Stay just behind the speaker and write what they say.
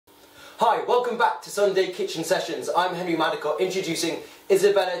Hi, welcome back to Sunday Kitchen Sessions. I'm Henry Madicott introducing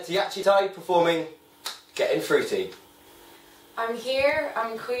Isabella Tsi Tay performing Getting Fruity. I'm here,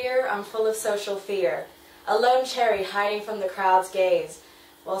 I'm queer, I'm full of social fear. A lone cherry hiding from the crowd's gaze,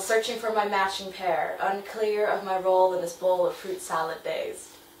 while searching for my matching pair, unclear of my role in this bowl of fruit salad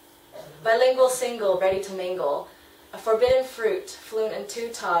days. Bilingual single, ready to mingle, a forbidden fruit, fluent in two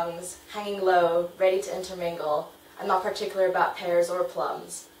tongues, hanging low, ready to intermingle. I'm not particular about pears or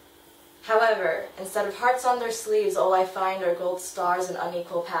plums. However, instead of hearts on their sleeves, all I find are gold stars and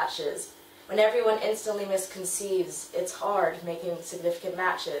unequal patches. When everyone instantly misconceives, it's hard making significant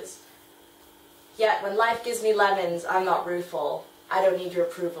matches. Yet, when life gives me lemons, I'm not rueful. I don't need your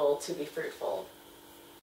approval to be fruitful.